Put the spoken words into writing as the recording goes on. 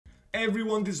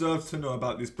Everyone deserves to know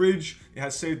about this bridge. It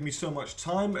has saved me so much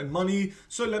time and money,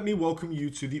 so let me welcome you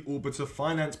to the Orbiter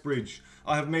Finance Bridge.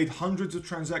 I have made hundreds of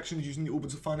transactions using the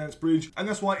Orbiter Finance Bridge, and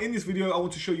that's why in this video I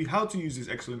want to show you how to use this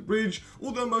excellent bridge.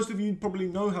 Although most of you probably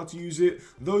know how to use it,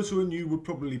 those who are new would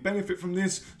probably benefit from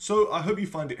this, so I hope you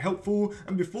find it helpful.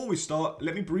 And before we start,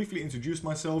 let me briefly introduce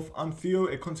myself. I'm Theo,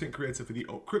 a content creator for the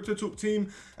Alt Crypto Talk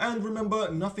team, and remember,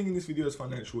 nothing in this video is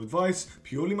financial advice,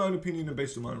 purely my own opinion and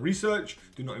based on my own research.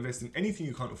 Do not invest in anything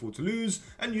you can't afford to lose,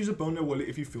 and use a Bono wallet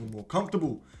if you feel more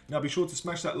comfortable. Now be sure to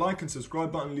smash that like and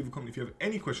subscribe button, leave a comment if you have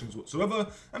any questions whatsoever,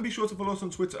 and be sure to follow us on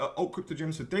Twitter at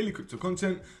AltCryptoGems for daily crypto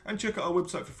content, and check out our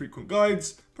website for frequent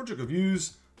guides, project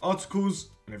reviews, articles,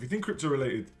 and everything crypto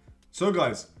related. So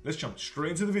guys, let's jump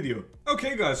straight into the video.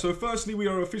 Okay guys, so firstly we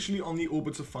are officially on the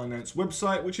Orbiter Finance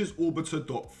website, which is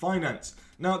orbiter.finance.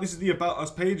 Now this is the About Us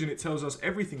page, and it tells us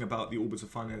everything about the Orbiter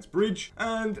Finance Bridge,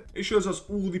 and it shows us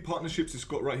all the partnerships it's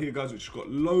got right here guys, which has got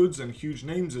loads and huge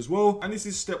names as well. And this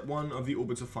is step 1 of the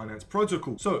Orbiter Finance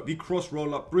protocol. So the cross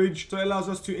rollup bridge, so it allows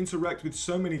us to interact with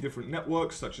so many different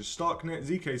networks such as Starknet,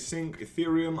 ZK Sync,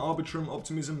 Ethereum, Arbitrum,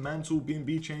 Optimism, Mantle,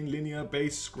 BNB Chain, Linear,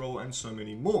 Base, Scroll, and so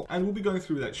many more. And we'll be going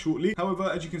through that shortly. However,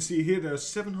 as you can see here, there are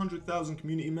 700,000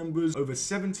 community members, over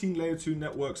 17 layer 2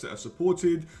 networks that are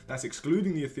supported. That's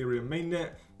excluding the Ethereum mainnet.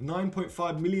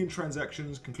 9.5 million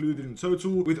transactions concluded in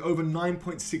total, with over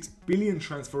 9.6 billion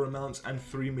transfer amounts and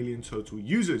 3 million total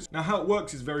users. Now how it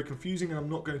works is very confusing, and I'm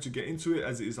not going to get into it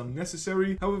as it is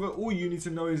unnecessary. However, all you need to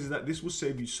know is that this will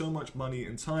save you so much money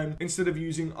and time instead of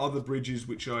using other bridges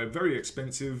which are very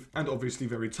expensive and obviously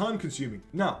very time consuming.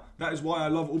 Now that is why I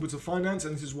love Orbiter Finance,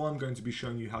 and this is why I'm going to be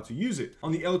showing you how to use it.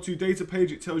 On the L2 data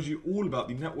page, it tells you all about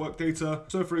the network data.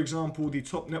 So for example, the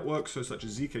top networks, so such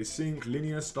as ZK Sync,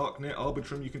 Linear, Starknet,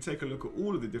 Arbitrum, you can take a look at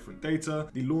all of the different data,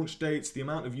 the launch dates, the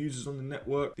amount of users on the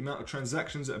network, the amount of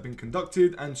transactions that have been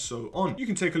conducted, and so on. You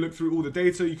can take a look through all the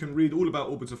data, you can read all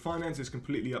about Orbiter Finance, it's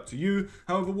completely up to you.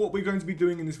 However, what we're going to be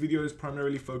doing in this video is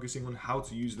primarily focusing on how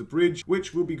to use the bridge,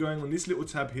 which will be going on this little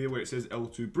tab here where it says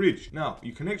L2 Bridge. Now,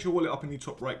 you connect your wallet up in the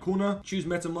top right corner, choose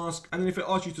MetaMask, and then if it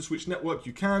asks you to switch network,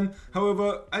 you can.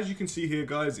 However, as you can see here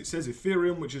guys, it says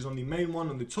Ethereum, which is on the main one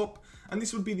on the top, and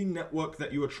this would be the network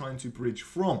that you are trying to bridge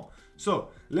from. So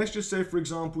let's just say, for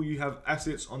example, you have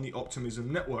assets on the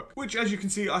Optimism network, which as you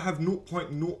can see, I have 0.021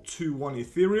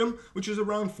 Ethereum, which is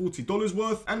around $40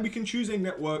 worth, and we can choose a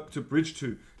network to bridge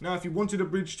to. Now, if you wanted to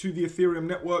bridge to the Ethereum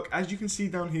network, as you can see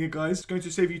down here, guys, it's going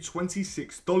to save you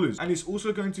 $26, and it's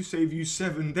also going to save you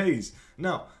 7 days.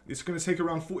 Now, it's going to take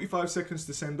around 45 seconds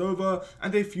to send over,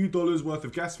 and a few dollars worth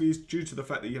of gas fees due to the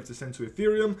fact that you have to send to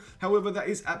Ethereum. However, that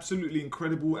is absolutely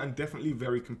incredible and definitely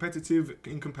very competitive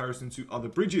in comparison to other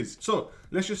bridges. So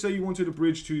let's just say you wanted to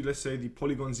bridge to, let's say, the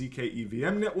Polygon ZK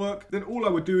EVM network. Then all I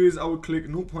would do is I would click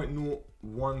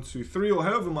 0.0123 or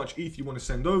however much ETH you want to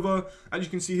send over. As you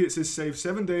can see here, it says save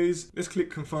 7 days. Let's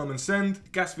click confirm and send.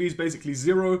 Gas fee is basically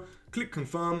 0. Click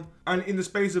confirm, and in the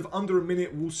space of under a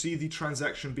minute, we'll see the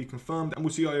transaction be confirmed, and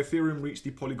we'll see our Ethereum reach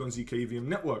the Polygon ZK EVM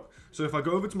network. So if I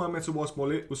go over to my MetaMask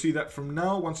wallet, we'll see that from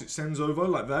now, once it sends over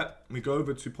like that, we go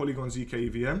over to Polygon ZK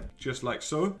EVM, just like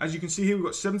so. As you can see here, we've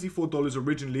got $74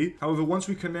 originally. However, once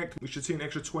we connect, we should see an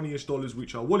extra $20-ish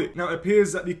reach our wallet. Now, it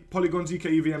appears that the Polygon ZK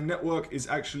EVM network is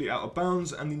actually out of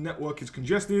bounds, and the network is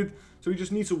congested. So we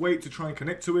just need to wait to try and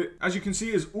connect to it. As you can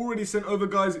see, it's already sent over,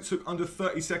 guys. It took under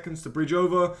 30 seconds to bridge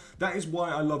over. That is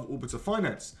why I love Orbiter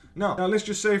Finance. Now let's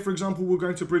just say, for example, we're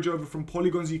going to bridge over from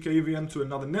Polygon ZK EVM to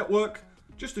another network,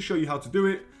 just to show you how to do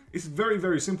it. It's very,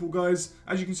 very simple, guys.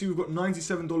 As you can see, we've got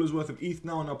 $97 worth of ETH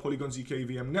now on our Polygon ZK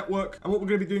EVM network. And what we're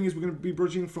going to be doing is we're going to be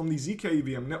bridging from the ZK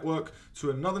EVM network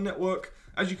to another network.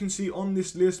 As you can see on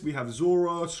this list, we have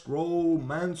Zora, Scroll,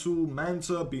 Mantle,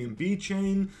 Manta, BNB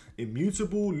Chain,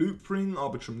 Immutable, Loopring,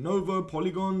 Arbitrum Nova,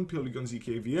 Polygon, Polygon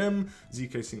ZK EVM,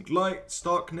 ZK Sync Lite,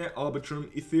 Starknet,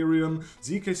 Arbitrum, Ethereum,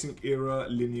 ZK Sync Era,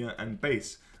 Linear, and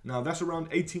Base. Now that's around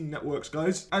 18 networks,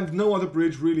 guys, and no other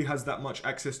bridge really has that much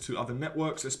access to other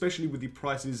networks, especially with the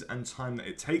prices and time that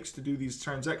it takes to do these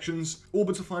transactions.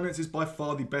 Orbiter Finance is by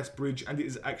far the best bridge, and it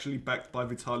is actually backed by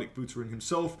Vitalik Buterin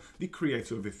himself, the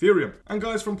creator of Ethereum. And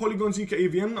guys, from Polygon ZK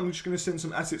EVM, I'm just going to send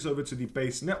some assets over to the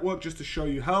base network just to show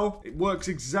you how. It works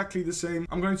exactly the same.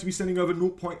 I'm going to be sending over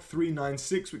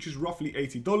 0.396, which is roughly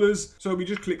 $80. So we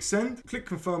just click send, click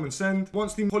confirm and send.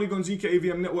 Once the Polygon ZK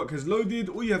EVM network has loaded,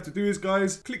 all you have to do is,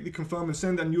 guys, click the confirm and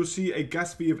send, and you'll see a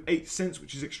gas fee of 8 cents,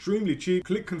 which is extremely cheap.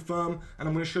 Click confirm, and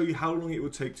I'm going to show you how long it will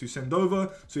take to send over.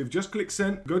 So you've just clicked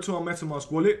send, go to our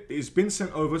MetaMask wallet. It has been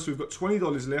sent over, so we've got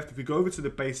 $20 left. If we go over to the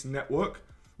base network,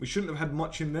 we shouldn't have had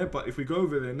much in there, but if we go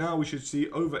over there now, we should see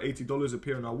over $80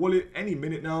 appear in our wallet any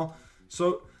minute now.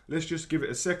 So Let's just give it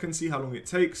a second, see how long it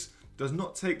takes. Does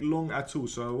not take long at all,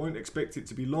 so I won't expect it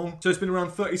to be long. So it's been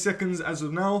around 30 seconds as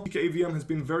of now. EVM has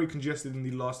been very congested in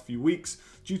the last few weeks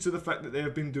due to the fact that they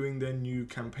have been doing their new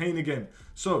campaign again.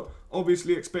 So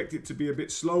obviously expect it to be a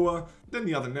bit slower than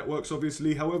the other networks,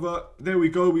 obviously. However, there we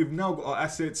go. We've now got our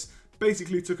assets.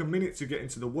 Basically took a minute to get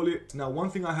into the wallet. Now,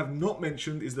 one thing I have not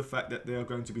mentioned is the fact that they are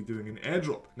going to be doing an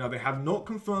airdrop. Now, they have not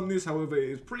confirmed this, however, it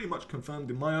is pretty much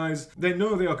confirmed in my eyes. They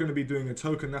know they are going to be doing a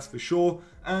token, that's for sure.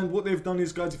 And what they've done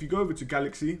is, guys, if you go over to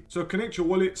Galaxy, so connect your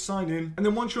wallet, sign in, and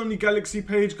then once you're on the Galaxy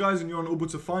page, guys, and you're on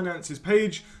Orbiter Finance's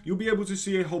page, you'll be able to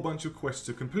see a whole bunch of quests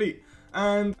to complete.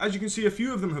 And as you can see, a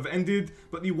few of them have ended,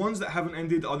 but the ones that haven't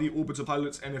ended are the Orbiter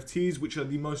Pilots NFTs, which are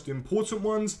the most important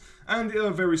ones, and they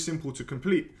are very simple to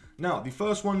complete. Now, the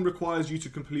first one requires you to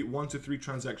complete 1 to 3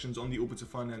 transactions on the Orbiter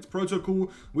Finance protocol,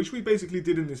 which we basically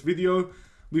did in this video.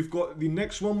 We've got the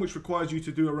next one, which requires you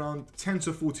to do around 10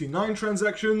 to 49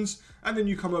 transactions, and then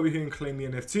you come over here and claim the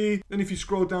NFT. Then if you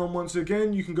scroll down once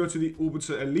again, you can go to the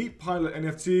Orbiter Elite Pilot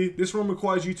NFT. This one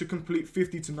requires you to complete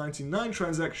 50 to 99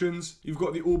 transactions. You've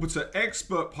got the Orbiter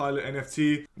Expert Pilot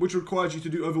NFT, which requires you to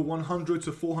do over 100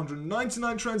 to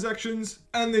 499 transactions.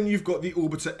 And then you've got the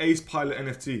Orbiter Ace Pilot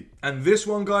NFT. And this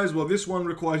one, guys, well, this one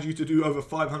requires you to do over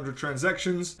 500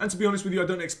 transactions. And to be honest with you, I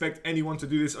don't expect anyone to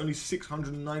do this. Only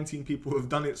 619 people have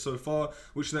done it so far,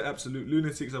 which they're absolute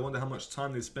lunatics. I wonder how much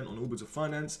time they spent on Orbiter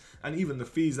Finance, and even the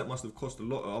fees, that must have cost a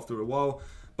lot after a while.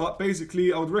 But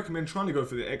basically, I would recommend trying to go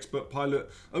for the Expert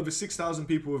Pilot. Over 6,000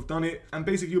 people have done it, and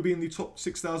basically you'll be in the top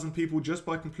 6,000 people just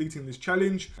by completing this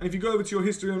challenge. And if you go over to your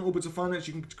history on Orbiter Finance,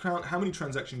 you can count how many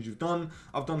transactions you've done.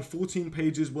 I've done 14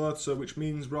 pages worth, so which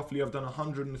means roughly I've done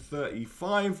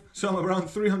 135. So I'm around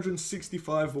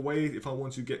 365 away if I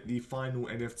want to get the final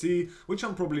NFT, which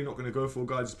I'm probably not going to go for,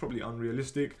 guys. It's probably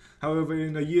unrealistic. However,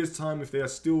 in a year's time, if they are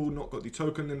still not got the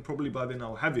token, then probably by then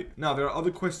I'll have it. Now, there are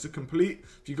other quests to complete.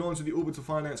 If you go onto the Orbiter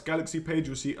Finance Galaxy page,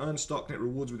 you'll see earn Starknet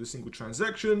rewards with a single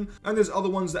transaction, and there's other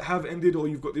ones that have ended, or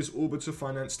you've got this Orbiter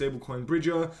Finance stablecoin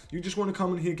bridger. You just want to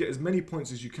come in here, get as many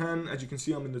points as you can. As you can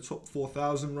see, I'm in the top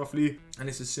 4,000 roughly, and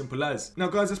it's as simple as. Now,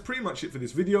 guys, that's pretty much it for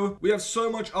this video. We have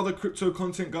so much other crypto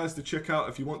content, guys, to check out.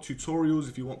 If you want tutorials,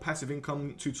 if you want passive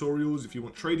income tutorials, if you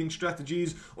want trading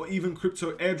strategies, or even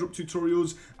crypto airdrop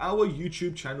tutorials, our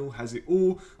YouTube channel has it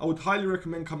all. I would highly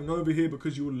recommend coming over here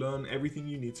because you will learn everything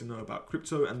you need to know about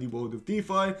crypto and the world of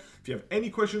DeFi. If you have any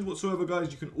questions whatsoever,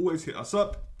 guys, you can always hit us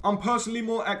up. I'm personally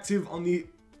more active on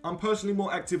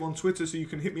Twitter, so you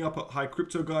can hit me up at Hi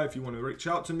Crypto Guy if you want to reach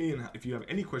out to me, and if you have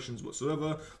any questions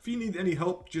whatsoever. If you need any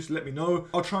help, just let me know.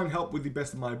 I'll try and help with the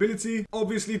best of my ability.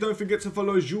 Obviously, don't forget to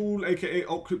follow Jules, aka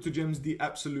Alt Crypto Gems, the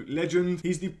absolute legend.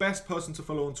 He's the best person to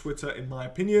follow on Twitter, in my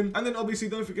opinion. And then obviously,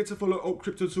 don't forget to follow Alt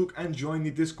Crypto Talk and join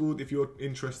the Discord if you're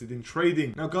interested in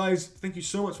trading. Now, guys, thank you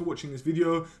so much for watching this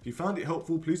video. If you found it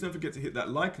helpful, please don't forget to hit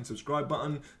that like and subscribe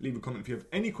button. Leave a comment if you have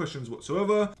any questions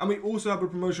whatsoever. And we also have a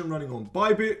promotion running on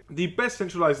Bybit, the best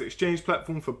centralized exchange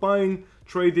platform for buying,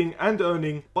 trading, and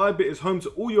earning. Bybit is home to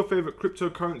all your favorite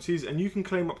cryptocurrencies, and you can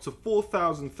claim up to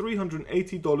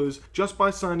 $4,380 just by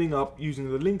signing up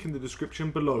using the link in the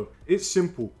description below. It's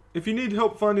simple. If you need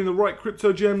help finding the right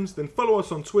crypto gems, then follow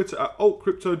us on Twitter at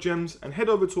AltCryptoGems and head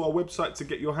over to our website to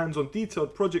get your hands on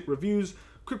detailed project reviews,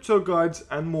 crypto guides,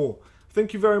 and more.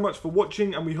 Thank you very much for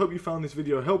watching, and we hope you found this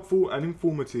video helpful and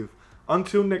informative.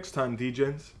 Until next time,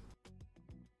 D-Gens.